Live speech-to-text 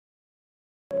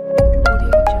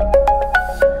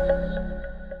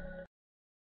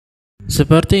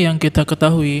Seperti yang kita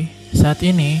ketahui, saat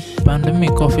ini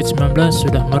pandemi COVID-19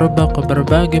 sudah merebak ke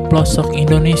berbagai pelosok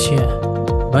Indonesia.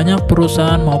 Banyak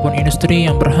perusahaan maupun industri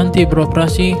yang berhenti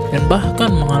beroperasi dan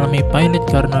bahkan mengalami pilot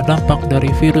karena dampak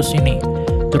dari virus ini,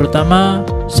 terutama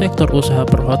sektor usaha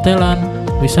perhotelan,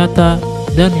 wisata,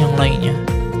 dan yang lainnya.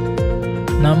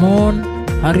 Namun,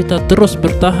 Arita terus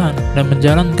bertahan dan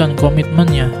menjalankan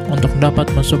komitmennya untuk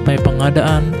dapat mensuplai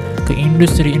pengadaan ke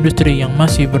industri-industri yang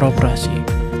masih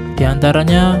beroperasi. Di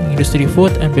antaranya Industri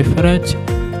Food Beverage,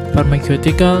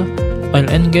 Pharmaceutical, oil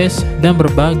and gas, dan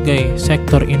berbagai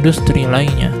sektor industri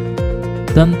lainnya.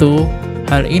 Tentu,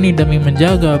 hal ini demi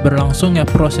menjaga berlangsungnya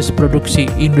proses produksi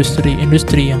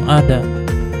industri-industri yang ada,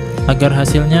 agar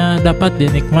hasilnya dapat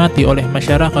dinikmati oleh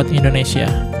masyarakat Indonesia.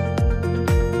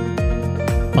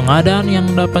 Pengadaan yang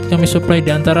dapat kami suplai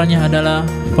diantaranya adalah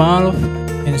valve,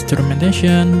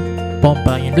 instrumentation,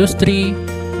 pompa industri,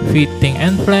 fitting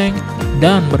and flank,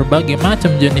 dan berbagai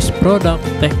macam jenis produk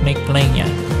teknik lainnya.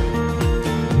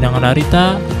 Dengan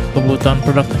ARITA, kebutuhan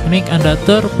produk teknik Anda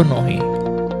terpenuhi.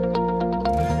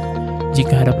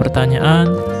 Jika ada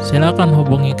pertanyaan, silakan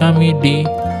hubungi kami di.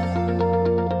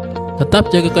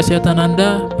 Tetap jaga kesehatan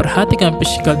Anda, perhatikan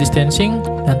physical distancing,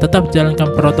 dan tetap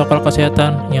jalankan protokol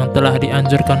kesehatan yang telah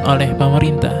dianjurkan oleh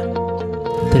pemerintah.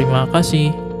 Terima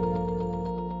kasih.